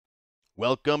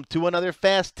Welcome to another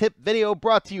Fast Tip video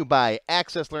brought to you by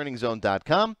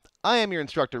AccessLearningZone.com. I am your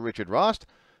instructor, Richard Rost.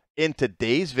 In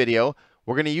today's video,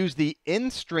 we're going to use the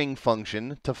InStr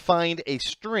function to find a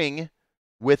string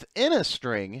within a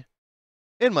string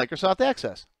in Microsoft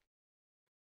Access.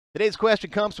 Today's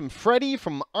question comes from Freddy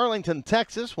from Arlington,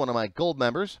 Texas, one of my gold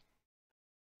members.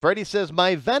 Freddy says,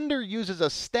 my vendor uses a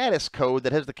status code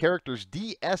that has the characters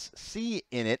DSC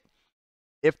in it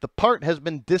if the part has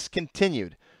been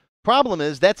discontinued. Problem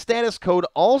is, that status code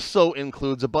also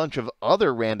includes a bunch of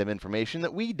other random information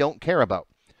that we don't care about.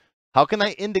 How can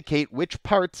I indicate which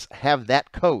parts have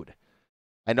that code?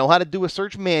 I know how to do a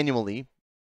search manually,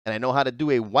 and I know how to do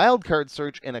a wildcard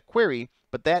search in a query,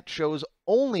 but that shows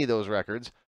only those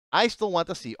records. I still want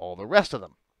to see all the rest of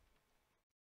them.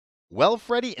 Well,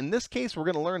 Freddy, in this case, we're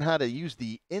going to learn how to use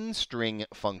the InStr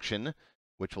function,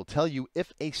 which will tell you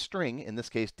if a string, in this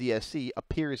case DSC,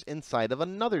 appears inside of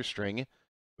another string,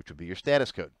 which would be your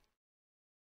status code.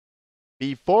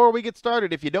 Before we get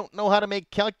started, if you don't know how to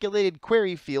make calculated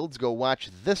query fields, go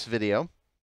watch this video.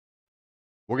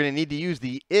 We're going to need to use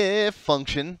the if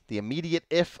function, the immediate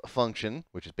if function,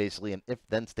 which is basically an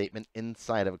if-then statement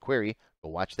inside of a query. Go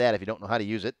watch that if you don't know how to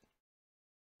use it.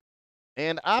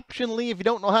 And optionally, if you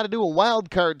don't know how to do a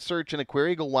wildcard search in a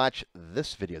query, go watch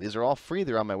this video. These are all free.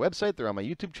 They're on my website. They're on my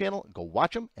YouTube channel. Go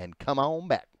watch them and come on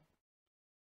back.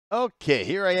 Okay,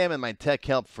 here I am in my Tech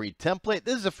Help free template.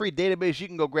 This is a free database. You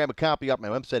can go grab a copy off my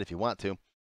website if you want to.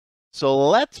 So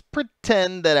let's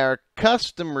pretend that our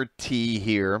customer T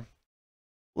here,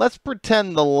 let's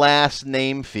pretend the last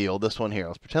name field, this one here,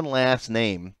 let's pretend last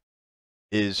name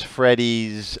is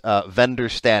Freddy's vendor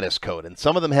status code. And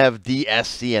some of them have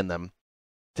DSC in them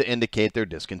to indicate they're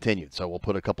discontinued. So we'll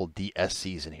put a couple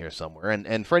DSCs in here somewhere.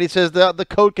 And Freddy says the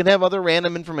code can have other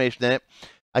random information in it.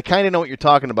 I kind of know what you're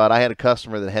talking about. I had a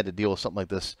customer that had to deal with something like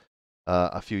this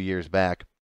a few years back.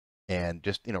 And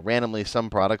just, randomly some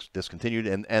products discontinued.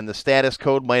 And the status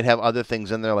code might have other things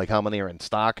in there, like how many are in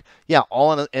stock. Yeah,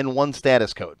 all in one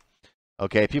status code.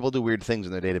 Okay, people do weird things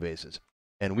in their databases.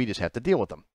 And we just have to deal with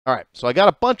them. All right, so I got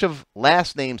a bunch of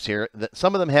last names here.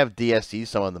 Some of them have DSCs,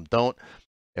 some of them don't.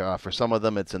 For some of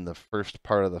them, it's in the first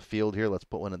part of the field here. Let's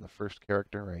put one in the first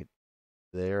character right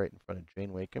there, right in front of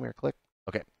Janeway. Come here, click.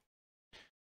 Okay.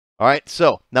 All right,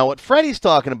 so now what Freddy's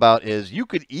talking about is you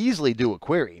could easily do a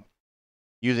query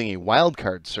using a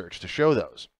wildcard search to show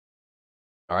those.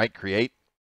 All right, create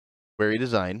query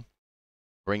design,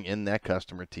 bring in that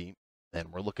customer T,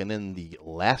 and we're looking in the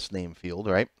last name field,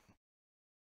 right?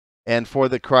 And for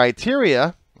the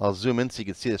criteria, I'll zoom in so you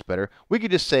can see this better. We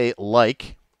could just say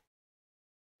like,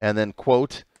 and then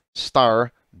quote,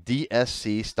 star,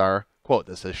 DSC, star, quote.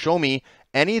 This says, show me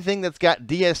anything that's got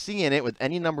DSC in it with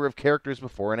any number of characters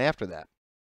before and after that.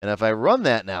 And if I run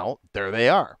that now, there they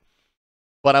are.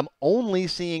 But I'm only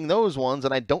seeing those ones,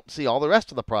 and I don't see all the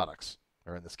rest of the products,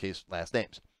 or in this case, last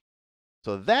names.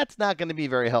 So that's not going to be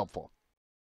very helpful.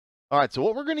 All right, so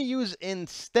what we're going to use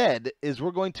instead is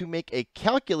we're going to make a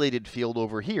calculated field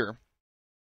over here,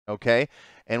 okay?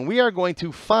 And we are going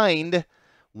to find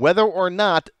whether or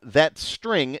not that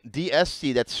string,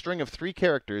 DSC, that string of 3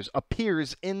 characters,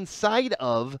 appears inside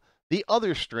of the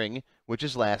other string, which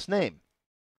is last name.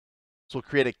 So we'll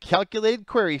create a calculated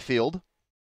query field,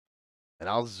 and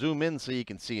I'll zoom in so you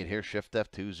can see it here. Shift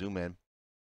F2, zoom in.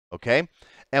 Okay?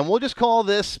 And we'll just call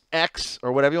this X,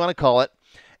 or whatever you want to call it,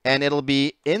 and it'll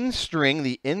be InStr,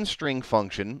 the InStr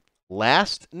function,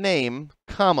 last name,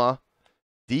 comma,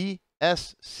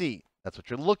 DSC. That's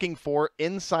what you're looking for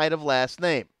inside of last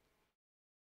name.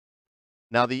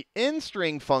 Now, the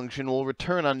InStr function will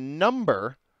return a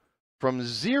number from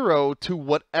 0 to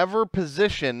whatever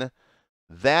position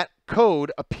that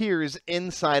code appears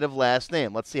inside of last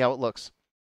name. Let's see how it looks.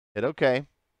 Hit OK.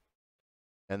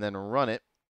 And then run it.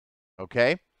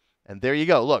 OK. And there you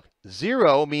go. Look,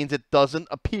 0 means it doesn't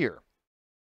appear.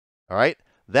 All right.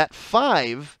 That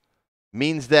 5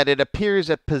 means that it appears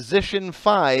at position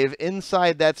 5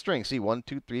 inside that string. See, 1,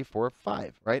 2, 3, 4,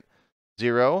 5, right?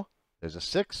 0, there's a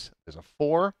 6, there's a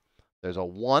 4, there's a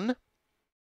 1.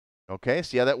 Okay,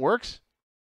 see how that works?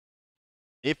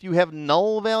 If you have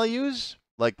null values,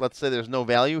 like let's say there's no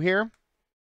value here,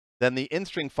 then the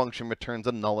InStr function returns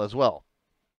a null as well.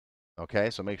 Okay,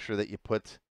 so make sure that you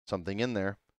put something in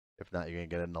there. If not, you're going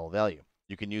to get a null value.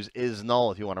 You can use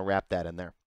isNull if you want to wrap that in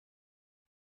there.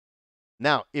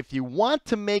 Now, if you want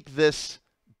to make this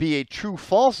be a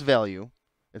true-false value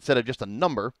instead of just a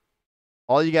number,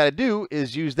 all you got to do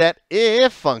is use that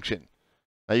if function.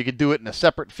 Now, you can do it in a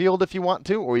separate field if you want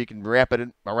to, or you can wrap it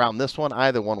around this one.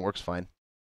 Either one works fine.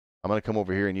 I'm going to come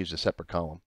over here and use a separate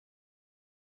column.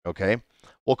 Okay.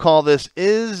 We'll call this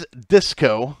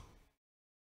isDisco,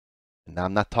 And now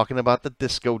I'm not talking about the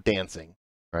disco dancing,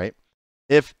 right?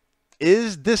 If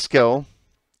is disco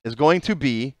is going to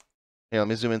be, here, let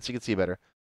me zoom in so you can see better.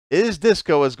 Is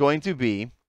disco is going to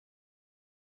be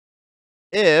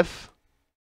if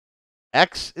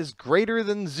x is greater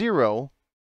than 0,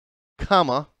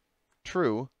 comma,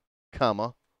 true,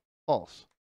 comma, false.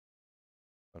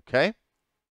 Okay?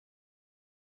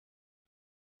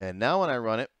 And now when I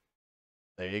run it,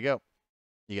 there you go.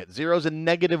 You get zeros and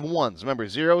negative ones. Remember,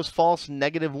 0 is false,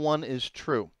 negative 1 is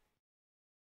true.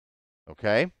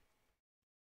 Okay?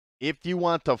 If you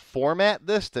want to format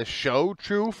this to show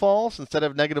true, false, instead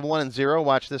of negative 1 and 0,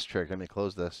 watch this trick. Let me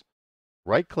close this.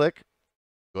 Right-click,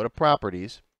 go to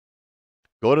Properties,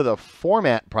 go to the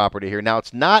Format property here. Now,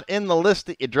 it's not in the list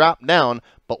that you drop down,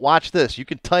 but watch this. You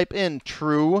can type in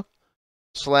true/false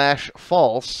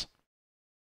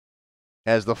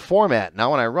as the format.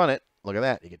 Now, when I run it, look at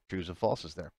that. You get trues and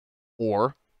falses there.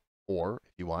 Or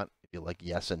if you want, if you like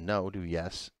yes and no, do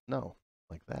yes, no,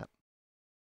 like that.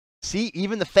 See,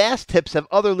 even the fast tips have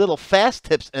other little fast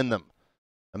tips in them.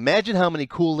 Imagine how many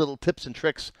cool little tips and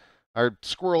tricks are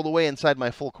squirreled away inside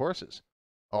my full courses.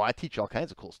 Oh, I teach all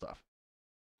kinds of cool stuff.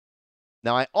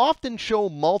 Now, I often show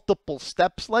multiple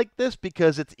steps like this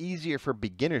because it's easier for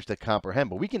beginners to comprehend,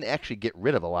 but we can actually get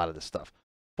rid of a lot of this stuff.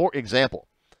 For example,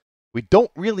 we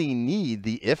don't really need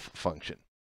the if function,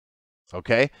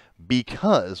 okay?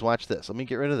 Because, watch this. Let me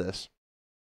get rid of this.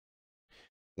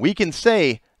 We can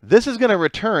say this is going to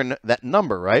return that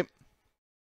number, right?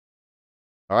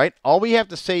 All right. All we have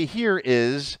to say here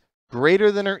is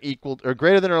greater than or equal, or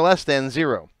greater than or less than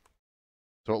 0.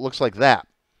 So it looks like that.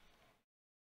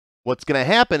 What's going to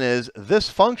happen is this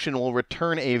function will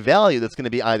return a value that's going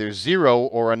to be either 0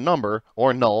 or a number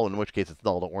or null, in which case it's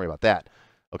null. Don't worry about that.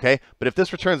 Okay? But if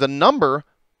this returns a number,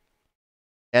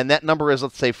 and that number is,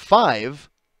 let's say, 5,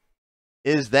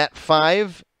 is that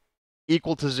 5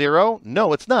 equal to 0?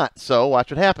 No, it's not. So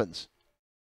watch what happens.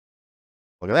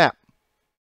 Look at that.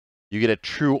 You get a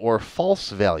true or false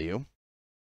value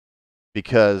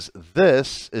because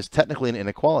this is technically an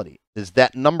inequality. Is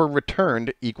that number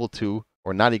returned equal to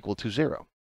or not equal to 0?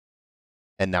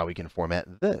 And now we can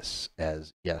format this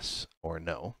as yes or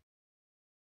no.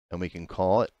 And we can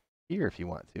call it here if you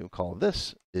want to. Call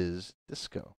this is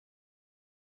disco.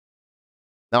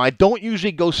 Now, I don't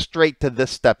usually go straight to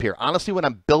this step here. Honestly, when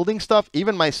I'm building stuff,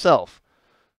 even myself,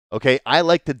 okay, I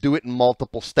like to do it in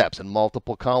multiple steps and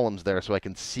multiple columns there so I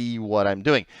can see what I'm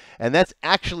doing. And that's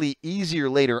actually easier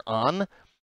later on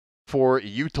for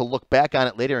you to look back on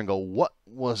it later and go, what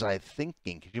was I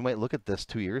thinking? Because you might look at this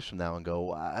 2 years from now and go,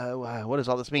 what does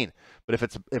all this mean? But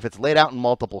if it's laid out in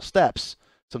multiple steps,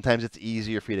 sometimes it's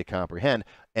easier for you to comprehend.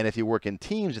 And if you work in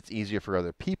teams, it's easier for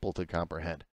other people to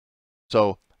comprehend.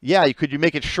 So, yeah, could you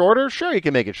make it shorter? Sure, you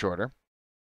can make it shorter.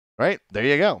 Right? There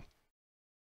you go.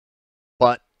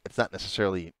 But it's not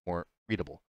necessarily more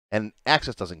readable. And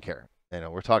Access doesn't care. You know,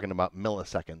 we're talking about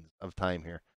milliseconds of time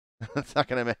here. It's not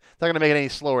going to make it any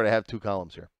slower to have 2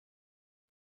 columns here.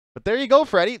 But there you go,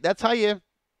 Freddy. That's how you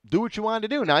do what you want to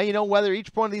do. Now you know whether each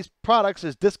one of these products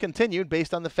is discontinued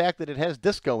based on the fact that it has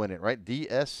disco in it, right?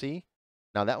 DSC.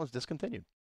 Now that one's discontinued.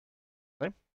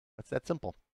 Okay? That's that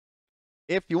simple.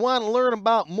 If you want to learn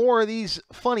about more of these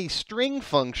funny string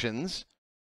functions,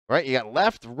 right? You got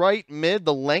left, right, mid,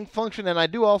 the length function, and I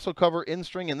do also cover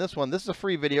InStr in this one. This is a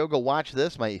free video. Go watch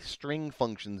this, my string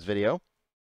functions video.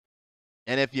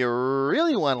 And if you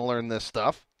really want to learn this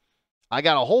stuff, I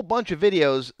got a whole bunch of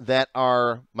videos that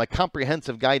are my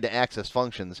comprehensive guide to Access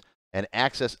functions. And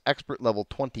Access Expert Level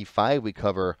 25, we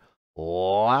cover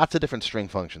lots of different string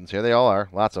functions. Here they all are,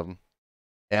 lots of them,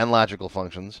 and logical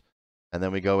functions. And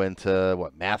then we go into,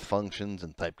 what, math functions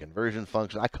and type conversion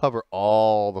functions. I cover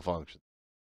all the functions.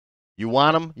 You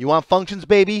want them? You want functions,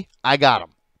 baby? I got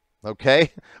them.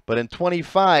 Okay? But in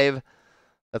 25,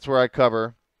 that's where I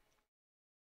cover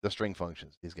the string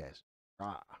functions, these guys.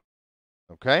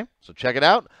 Okay? So check it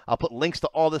out. I'll put links to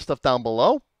all this stuff down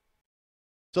below.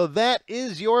 So that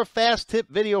is your fast tip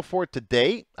video for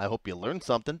today. I hope you learned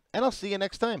something, and I'll see you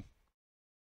next time.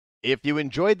 If you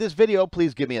enjoyed this video,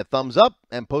 please give me a thumbs up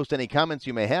and post any comments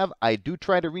you may have. I do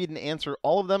try to read and answer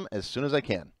all of them as soon as I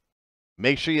can.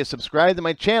 Make sure you subscribe to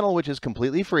my channel, which is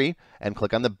completely free, and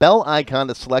click on the bell icon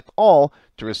to select all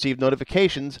to receive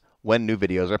notifications when new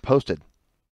videos are posted.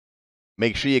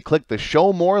 Make sure you click the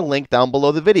Show More link down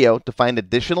below the video to find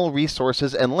additional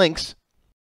resources and links.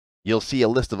 You'll see a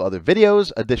list of other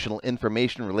videos, additional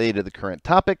information related to the current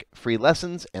topic, free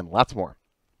lessons, and lots more.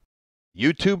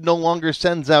 YouTube no longer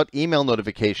sends out email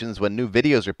notifications when new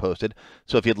videos are posted,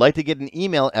 so if you'd like to get an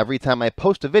email every time I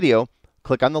post a video,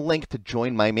 click on the link to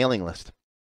join my mailing list.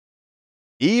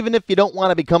 Even if you don't want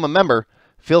to become a member,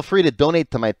 feel free to donate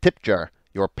to my tip jar.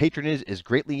 Your patronage is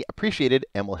greatly appreciated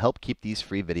and will help keep these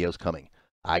free videos coming.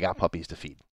 I got puppies to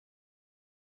feed.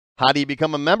 How do you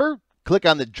become a member? Click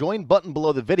on the Join button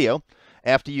below the video.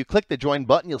 After you click the Join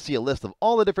button, you'll see a list of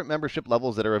all the different membership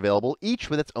levels that are available,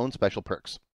 each with its own special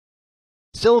perks.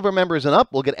 Silver members and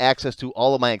up will get access to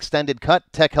all of my extended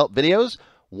cut tech help videos,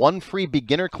 one free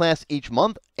beginner class each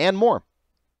month, and more.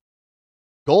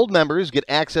 Gold members get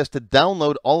access to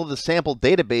download all of the sample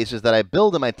databases that I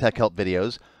build in my tech help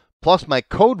videos, plus my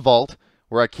code vault,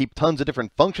 where I keep tons of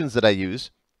different functions that I use.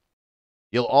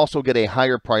 You'll also get a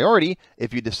higher priority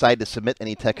if you decide to submit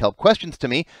any tech help questions to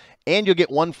me, and you'll get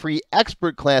one free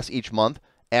expert class each month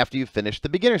after you finish the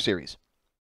beginner series.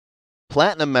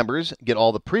 Platinum members get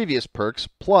all the previous perks,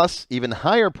 plus even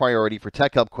higher priority for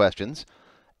tech help questions,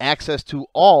 access to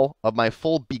all of my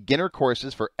full beginner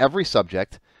courses for every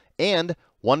subject, and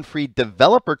one free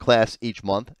developer class each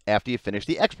month after you finish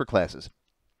the expert classes.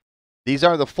 These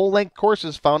are the full-length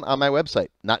courses found on my website,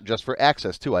 not just for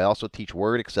access too. I also teach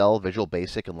Word, Excel, Visual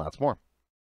Basic, and lots more.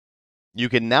 You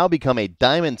can now become a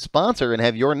Diamond sponsor and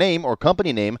have your name or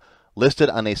company name listed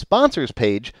on a sponsors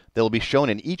page that will be shown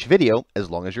in each video as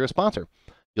long as you're a sponsor.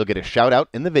 You'll get a shout out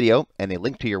in the video and a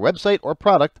link to your website or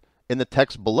product in the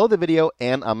text below the video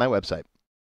and on my website.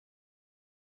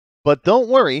 But don't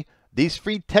worry, these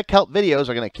free tech help videos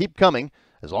are going to keep coming.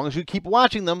 As long as you keep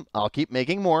watching them, I'll keep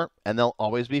making more, and they'll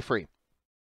always be free.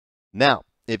 Now,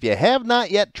 if you have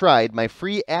not yet tried my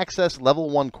free Access Level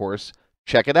 1 course,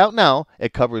 check it out now.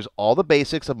 It covers all the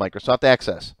basics of Microsoft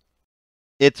Access.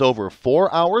 It's over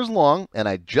 4 hours long, and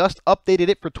I just updated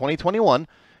it for 2021.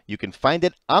 You can find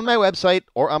it on my website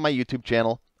or on my YouTube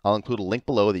channel. I'll include a link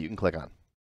below that you can click on.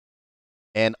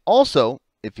 And also,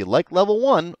 if you like Level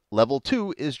 1, Level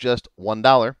 2 is just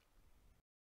 $1.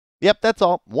 Yep, that's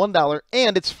all, $1,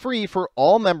 and it's free for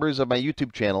all members of my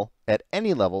YouTube channel at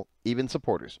any level, even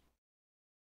supporters.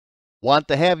 Want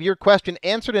to have your question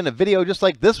answered in a video just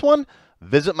like this one?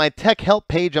 Visit my tech help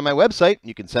page on my website.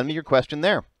 You can send me your question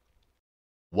there.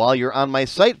 While you're on my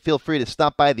site, feel free to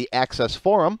stop by the Access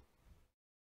Forum.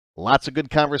 Lots of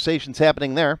good conversations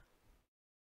happening there.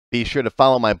 Be sure to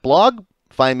follow my blog,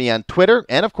 find me on Twitter,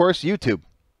 and of course, YouTube.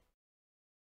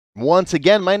 Once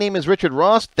again, my name is Richard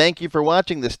Ross. Thank you for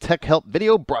watching this tech help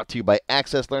video brought to you by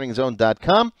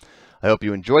AccessLearningZone.com. I hope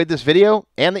you enjoyed this video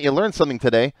and that you learned something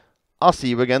today. I'll see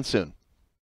you again soon.